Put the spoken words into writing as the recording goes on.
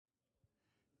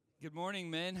Good morning,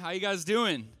 men. How you guys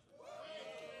doing?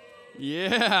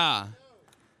 Yeah.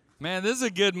 Man, this is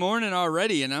a good morning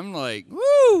already, and I'm like,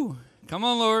 woo! Come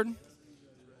on, Lord.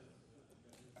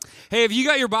 Hey, if you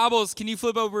got your Bibles, can you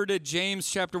flip over to James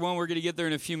chapter 1? We're going to get there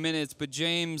in a few minutes, but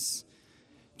James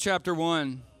chapter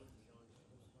 1.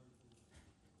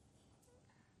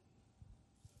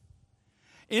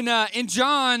 In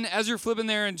John, as you're flipping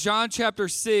there, in John chapter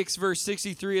 6, verse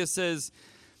 63, it says,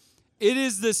 "It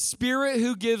is the Spirit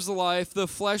who gives life. The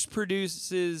flesh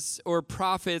produces or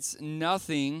profits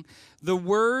nothing. The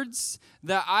words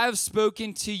that I have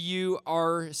spoken to you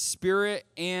are spirit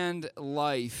and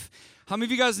life." How many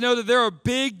of you guys know that there are a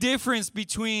big difference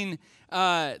between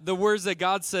the words that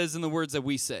God says and the words that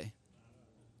we say?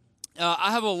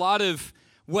 I have a lot of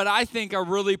what I think are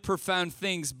really profound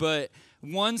things, but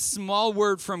one small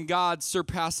word from God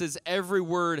surpasses every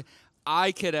word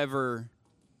I could ever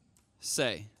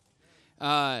say.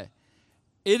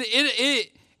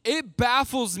 It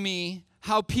baffles me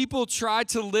how people try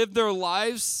to live their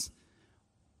lives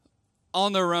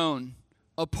on their own,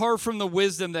 apart from the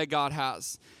wisdom that God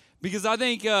has. Because I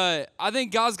think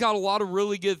God's got a lot of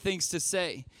really good things to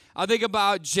say. I think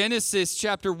about Genesis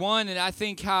chapter 1, and I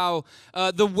think how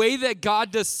the way that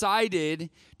God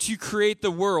decided to create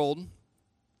the world,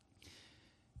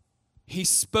 He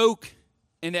spoke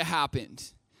and it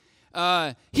happened.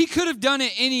 He could have done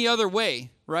it any other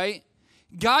way, right?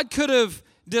 God could have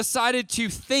decided to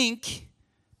think,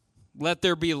 let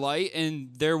there be light, and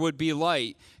there would be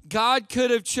light. God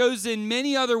could have chosen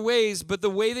many other ways, but the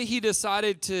way that He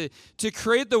decided to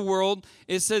create the world,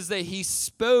 it says that He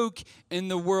spoke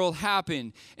and the world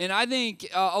happened. And I think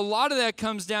a lot of that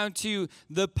comes down to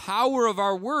the power of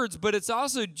our words, but it's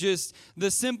also just the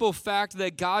simple fact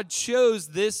that God chose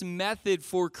this method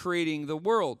for creating the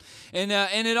world. And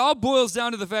it all boils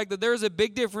down to the fact that there's a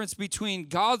big difference between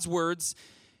God's words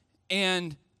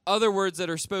and other words that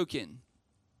are spoken.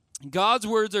 God's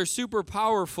words are super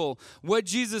powerful. What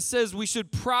Jesus says we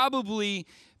should probably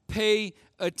pay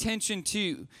attention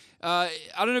to. I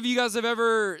don't know if you guys have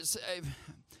ever,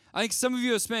 I think some of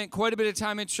you have spent quite a bit of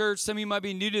time in church. Some of you might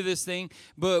be new to this thing,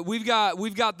 but we've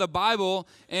got the Bible,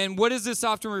 and what is this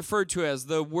often referred to as?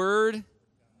 The Word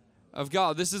of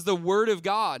God. This is the Word of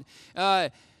God.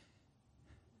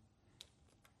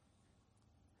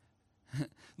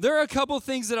 There are a couple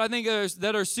things that I think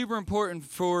that are super important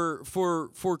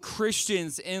for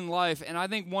Christians in life, and I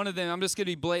think one of them, I'm just going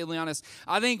to be blatantly honest,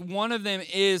 I think one of them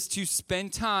is to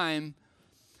spend time.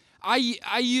 I've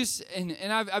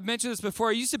mentioned this before,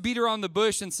 I used to beat around the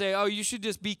bush and say, oh, you should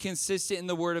just be consistent in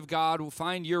the Word of God,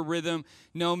 find your rhythm.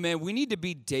 No, man, we need to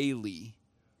be daily.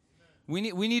 We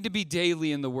need to be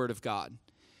daily in the Word of God.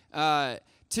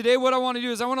 Today, what I want to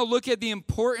do is I want to look at the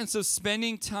importance of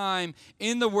spending time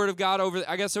in the Word of God over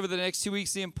the next 2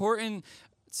 weeks, the importance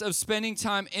of spending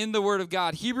time in the Word of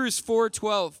God. Hebrews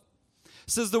 4:12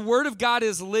 says, "The Word of God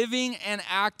is living and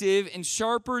active and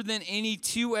sharper than any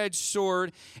two-edged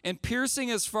sword and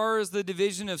piercing as far as the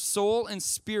division of soul and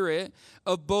spirit,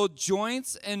 of both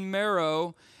joints and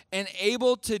marrow, and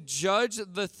able to judge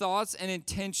the thoughts and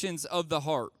intentions of the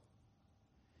heart."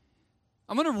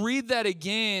 I'm going to read that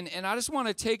again, and I just want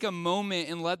to take a moment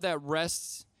and let that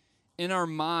rest in our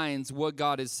minds what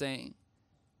God is saying.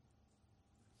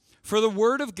 "For the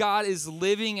Word of God is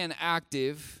living and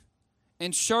active,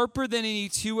 and sharper than any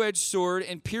two-edged sword,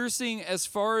 and piercing as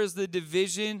far as the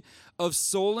division of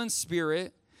soul and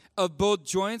spirit, of both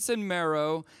joints and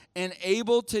marrow, and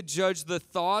able to judge the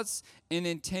thoughts and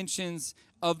intentions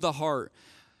of the heart."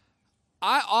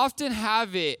 I often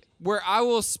have it where I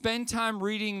will spend time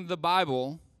reading the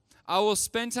Bible, I will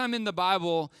spend time in the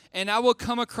Bible, and I will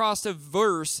come across a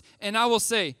verse, and I will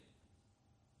say,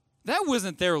 that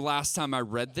wasn't there last time I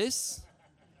read this.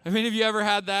 I mean, have you ever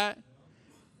had that?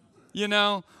 You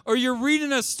know? Or you're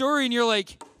reading a story, and you're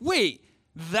like, wait,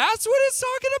 that's what it's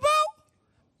talking about?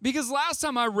 Because last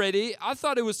time I read it, I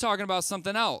thought it was talking about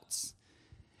something else.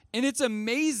 And it's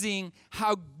amazing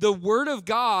how the Word of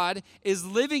God is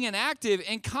living and active,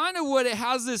 and kind of what it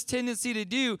has this tendency to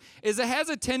do is it has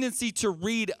a tendency to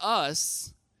read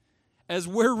us as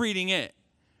we're reading it,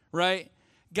 right?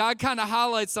 God kind of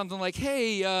highlights something like,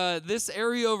 hey, this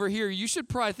area over here, you should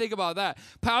probably think about that.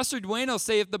 Pastor Dwayne will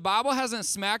say, if the Bible hasn't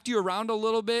smacked you around a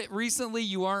little bit recently,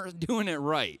 you aren't doing it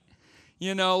right.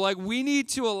 You know, like we need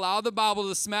to allow the Bible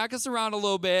to smack us around a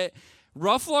little bit,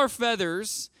 ruffle our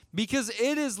feathers, because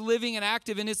it is living and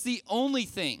active, and it's the only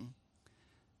thing.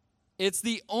 It's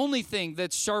the only thing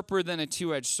that's sharper than a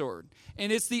two-edged sword.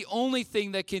 And it's the only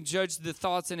thing that can judge the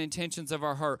thoughts and intentions of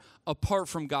our heart apart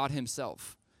from God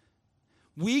Himself.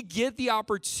 We get the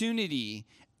opportunity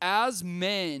as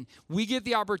men, we get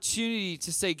the opportunity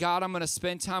to say, God, I'm going to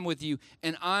spend time with you,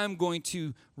 and I'm going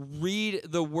to read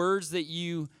the words that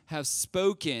you have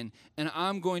spoken, and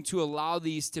I'm going to allow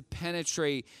these to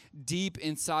penetrate deep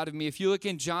inside of me. If you look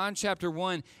in John chapter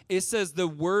 1, it says the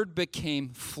word became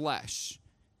flesh.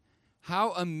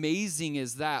 How amazing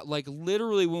is that? Like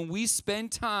literally when we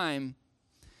spend time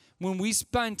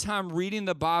reading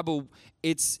the Bible,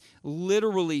 it's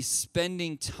literally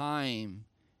spending time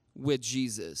with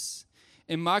Jesus.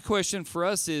 And my question for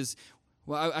us is,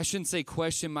 well, I shouldn't say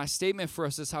question, my statement for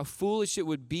us is how foolish it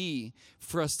would be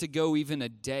for us to go even a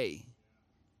day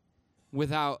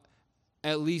without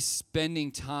at least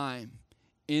spending time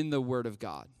in the Word of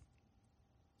God.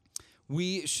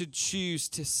 We should choose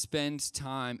to spend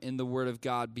time in the Word of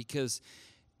God because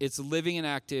it's living and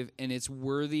active, and it's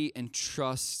worthy and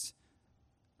trustable.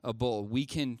 We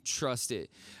can trust it.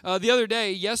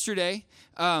 Yesterday,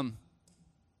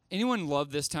 anyone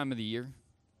love this time of the year?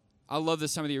 I love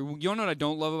this time of the year. You know what I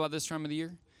don't love about this time of the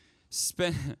year?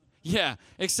 Yeah,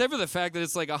 except for the fact that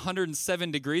it's like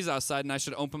 107 degrees outside and I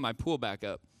should open my pool back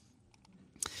up.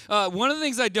 One of the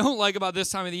things I don't like about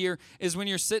this time of the year is when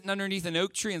you're sitting underneath an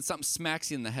oak tree and something smacks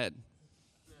you in the head.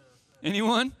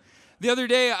 Anyone? The other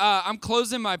day, I'm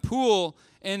closing my pool,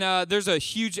 and there's a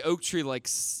huge oak tree, like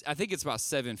I think it's about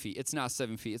 7 feet. It's not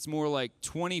 7 feet. It's more like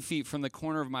 20 feet from the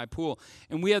corner of my pool.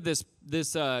 And we have this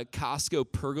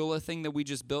Costco pergola thing that we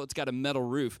just built. It's got a metal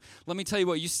roof. Let me tell you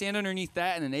what, you stand underneath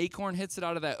that and an acorn hits it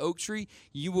out of that oak tree,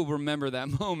 you will remember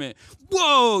that moment.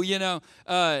 Whoa,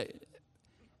 I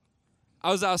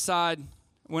was outside,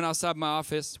 went outside my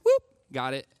office, whoop,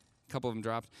 got it. A couple of them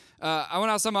dropped. I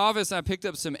went outside my office and I picked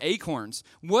up some acorns.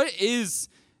 What is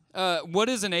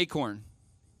an acorn?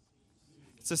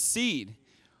 It's a seed.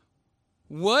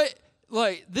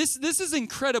 This is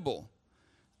incredible.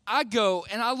 I go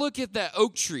and I look at that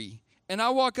oak tree and I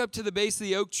walk up to the base of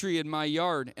the oak tree in my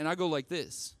yard and I go like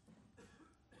this.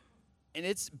 And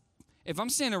if I'm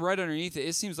standing right underneath it,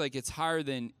 it seems like it's higher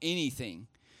than anything.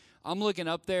 I'm looking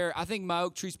up there. I think my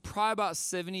oak tree's probably about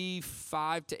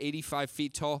 75 to 85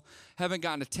 feet tall. Haven't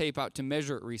gotten a tape out to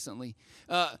measure it recently.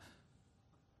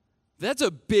 That's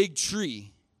a big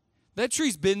tree. That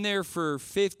tree's been there for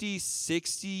 50,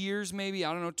 60 years maybe.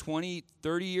 I don't know, 20,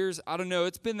 30 years. I don't know.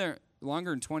 It's been there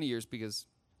longer than 20 years because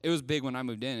it was big when I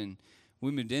moved in, and we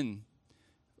moved in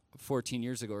 14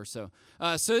 years ago or so.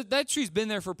 So that tree's been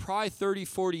there for probably 30,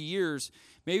 40 years,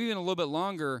 maybe even a little bit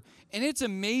longer. And it's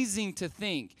amazing to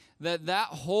think that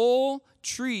whole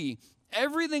tree,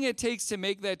 everything it takes to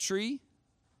make that tree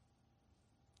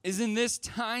is in this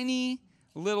tiny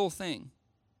little thing.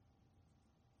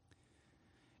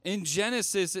 In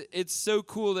Genesis, it's so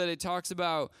cool that it talks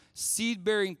about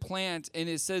seed-bearing plant, and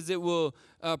it says it will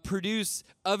produce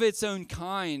of its own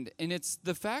kind. And it's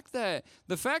the fact that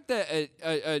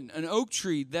an oak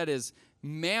tree that is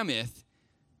mammoth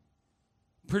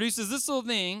produces this little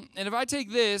thing, and if I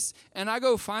take this and I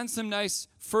go find some nice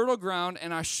fertile ground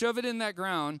and I shove it in that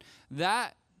ground,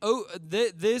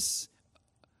 this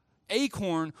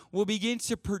acorn will begin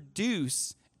to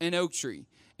produce an oak tree.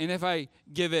 And if I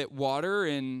give it water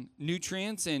and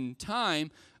nutrients and time,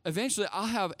 eventually I'll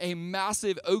have a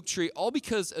massive oak tree, all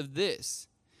because of this.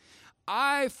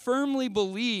 I firmly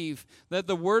believe that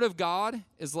the Word of God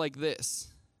is like this.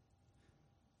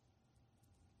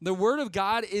 The Word of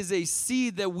God is a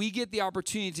seed that we get the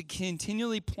opportunity to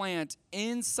continually plant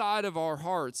inside of our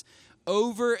hearts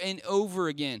over and over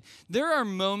again. There are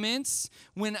moments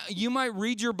when you might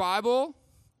read your Bible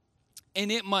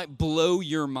and it might blow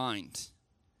your mind.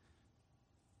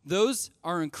 Those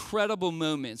are incredible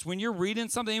moments. When you're reading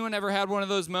something, anyone ever had one of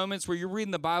those moments where you're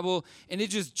reading the Bible and it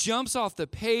just jumps off the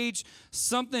page,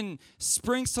 something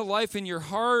springs to life in your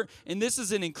heart, and this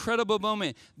is an incredible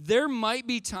moment. There might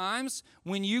be times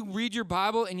when you read your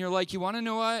Bible and you're like, you want to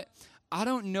know what? I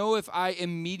don't know if I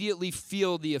immediately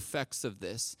feel the effects of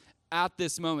this at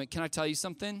this moment. Can I tell you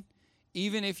something?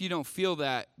 Even if you don't feel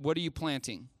that, what are you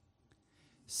planting?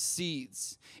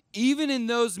 Seeds. Even in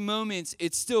those moments,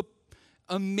 it's still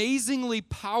amazingly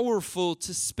powerful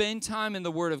to spend time in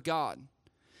the Word of God.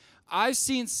 I've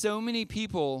seen so many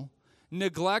people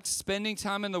neglect spending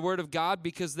time in the Word of God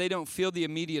because they don't feel the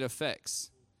immediate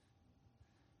effects.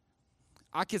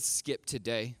 I could skip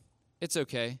today. It's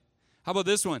okay. How about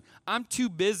this one? I'm too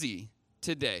busy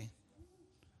today.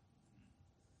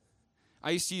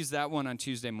 I used to use that one on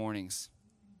Tuesday mornings.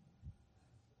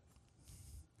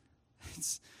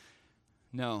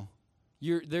 No. We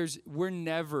are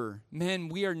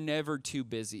never too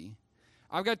busy.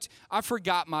 I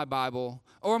forgot my Bible,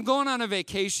 or I'm going on a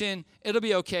vacation. It'll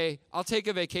be okay. I'll take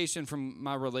a vacation from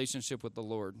my relationship with the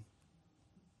Lord.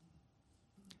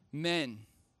 Men,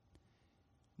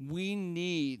 we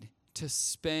need to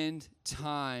spend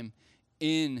time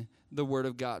in the Word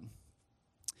of God.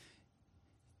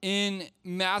 In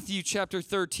Matthew chapter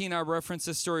 13, I referenced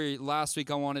this story last week.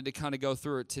 I wanted to kind of go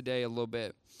through it today a little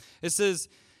bit. It says,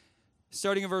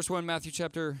 starting in verse 1, Matthew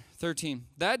chapter 13.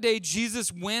 That day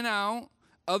Jesus went out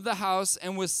of the house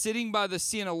and was sitting by the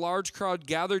sea, and a large crowd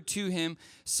gathered to him.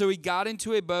 So he got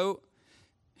into a boat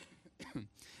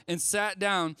and sat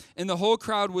down, and the whole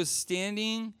crowd was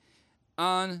standing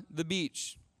on the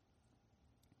beach.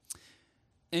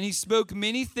 And he spoke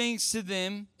many things to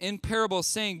them in parables,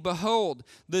 saying, Behold,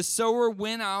 the sower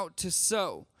went out to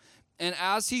sow. And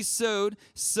as he sowed,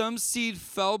 some seed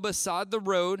fell beside the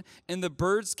road, and the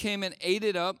birds came and ate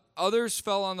it up. Others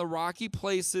fell on the rocky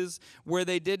places where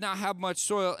they did not have much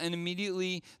soil, and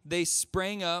immediately they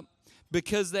sprang up,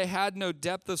 because they had no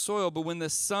depth of soil. But when the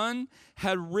sun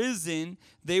had risen,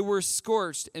 they were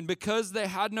scorched, and because they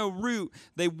had no root,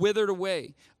 they withered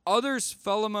away. Others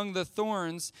fell among the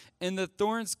thorns, and the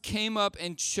thorns came up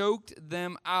and choked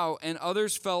them out. And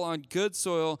others fell on good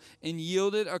soil and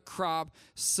yielded a crop,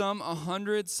 some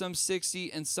 100, some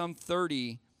 60, and some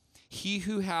 30. He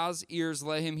who has ears,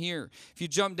 let him hear. If you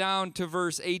jump down to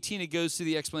verse 18, it goes to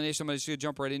the explanation. I'm just going to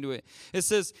jump right into it. It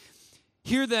says,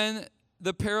 Hear then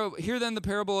the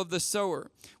parable of the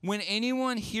sower. When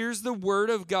anyone hears the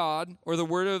word of God, or the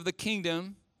word of the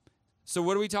kingdom, so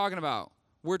what are we talking about?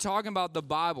 We're talking about the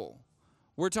Bible.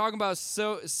 We're talking about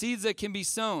seeds that can be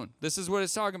sown. This is what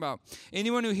it's talking about.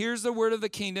 Anyone who hears the word of the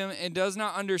kingdom and does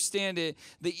not understand it,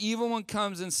 the evil one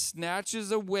comes and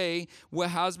snatches away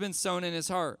what has been sown in his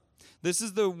heart. This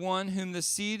is the one whom the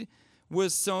seed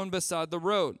was sown beside the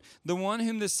road. The one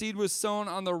whom the seed was sown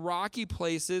on the rocky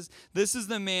places, this is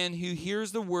the man who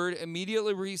hears the word,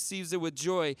 immediately receives it with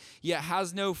joy, yet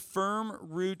has no firm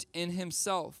root in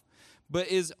himself. But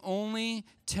it is only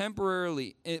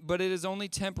temporary.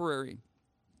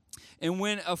 And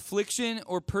when affliction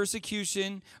or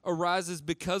persecution arises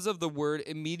because of the word,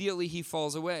 immediately he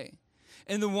falls away.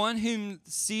 And the one whom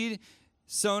seed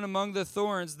sown among the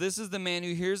thorns, this is the man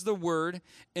who hears the word,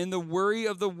 and the worry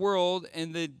of the world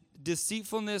and the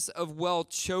deceitfulness of wealth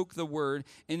choke the word,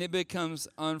 and it becomes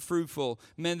unfruitful.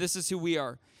 Man, this is who we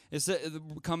are. It's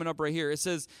coming up right here. It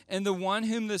says, and the one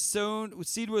whom the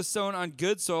seed was sown on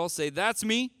good soil, say, that's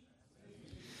me.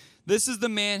 This is the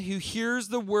man who hears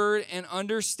the word and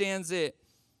understands it,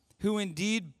 who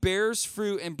indeed bears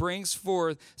fruit and brings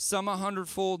forth some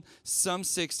 100-fold, some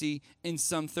 60, and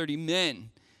some 30. Men,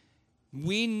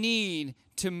 we need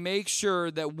to make sure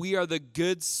that we are the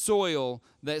good soil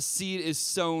that seed is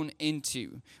sown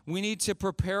into. We need to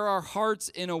prepare our hearts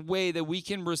in a way that we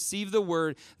can receive the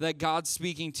word that God's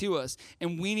speaking to us.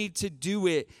 And we need to do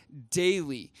it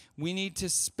daily. We need to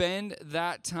spend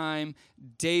that time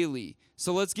daily.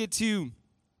 So let's get to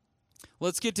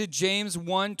James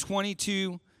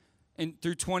 1:22 and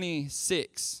through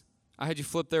 26. I had you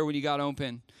flip there when you got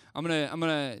open. I'm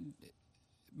gonna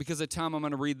because of time, I'm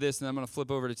going to read this, and I'm going to flip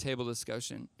over to table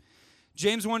discussion.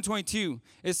 James 1:22,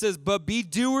 it says, but be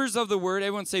doers of the word.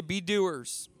 Everyone say, be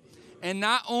doers. And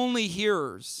not only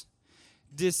hearers,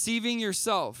 deceiving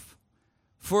yourself.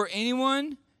 For if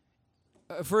anyone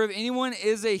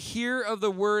is a hearer of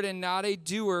the word and not a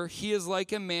doer, he is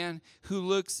like a man who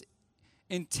looks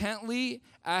intently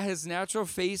at his natural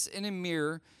face in a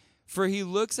mirror. For he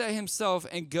looks at himself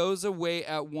and goes away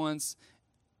at once,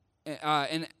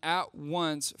 and at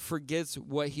once forgets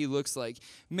what he looks like.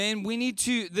 Man, we need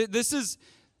to,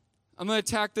 I'm going to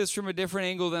attack this from a different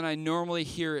angle than I normally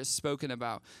hear it spoken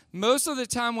about. Most of the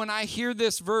time when I hear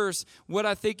this verse, what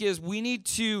I think is we need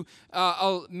to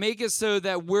make it so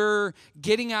that we're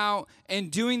getting out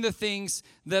and doing the things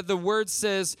that the word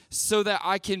says so that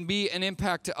I can be an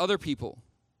impact to other people.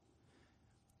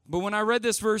 But when I read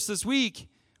this verse this week,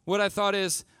 what I thought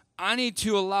is I need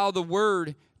to allow the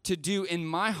word to do in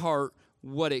my heart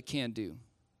what it can do.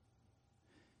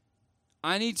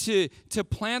 I need to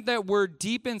plant that word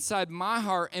deep inside my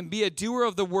heart and be a doer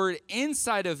of the word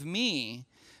inside of me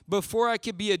before I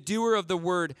could be a doer of the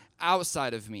word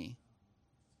outside of me.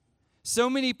 So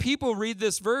many people read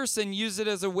this verse and use it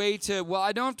as a way to, well,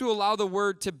 I don't have to allow the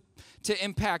word to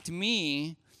impact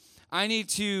me. I need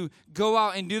to go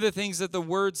out and do the things that the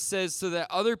word says so that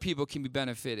other people can be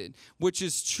benefited, which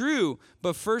is true.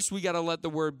 But first, we got to let the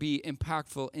word be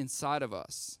impactful inside of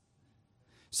us.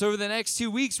 So over the next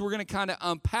 2 weeks, we're going to kind of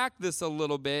unpack this a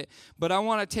little bit, but I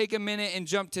want to take a minute and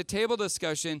jump to table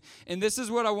discussion. And this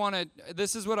is what I want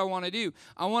to do.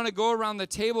 I want to go around the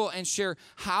table and share,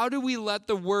 how do we let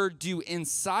the word do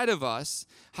inside of us?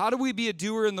 How do we be a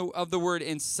doer of the word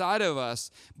inside of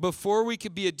us before we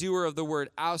could be a doer of the word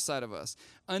outside of us?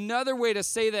 Another way to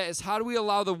say that is, how do we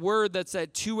allow the word that's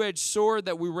that two-edged sword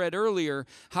that we read earlier,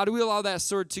 how do we allow that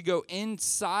sword to go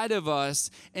inside of us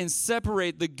and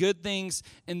separate the good things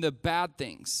and the bad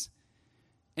things?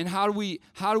 And how do we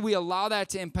allow that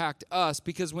to impact us?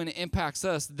 Because when it impacts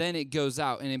us, then it goes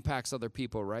out and impacts other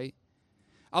people, right?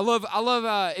 I love.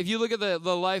 If you look at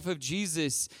the life of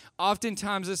Jesus,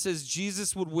 oftentimes it says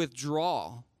Jesus would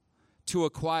withdraw to a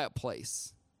quiet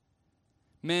place.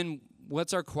 Men,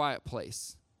 what's our quiet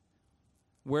place?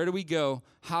 Where do we go?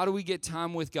 How do we get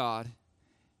time with God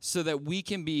so that we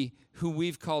can be who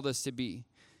we've called us to be?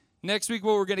 Next week,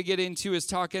 what we're going to get into is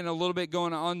talking a little bit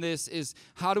going on this is,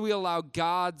 how do we allow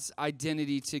God's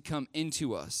identity to come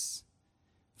into us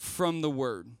from the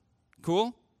Word?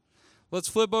 Cool? Let's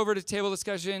flip over to table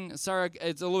discussion. Sorry,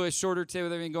 it's a little bit shorter today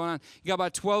with everything going on. You got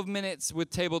about 12 minutes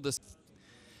with table discussion.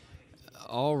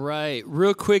 All right.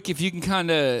 Real quick, if you can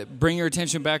kind of bring your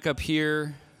attention back up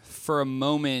here for a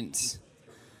moment.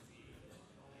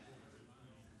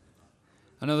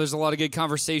 I know there's a lot of good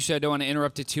conversation. I don't want to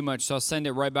interrupt it too much, so I'll send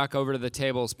it right back over to the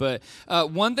tables. But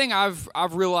one thing I've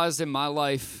realized in my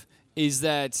life is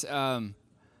that, I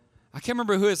can't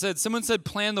remember who it said. Someone said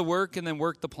plan the work and then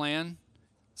work the plan.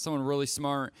 Someone really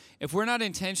smart. If we're not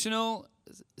intentional,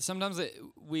 sometimes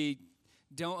we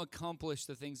don't accomplish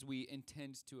the things we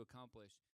intend to accomplish.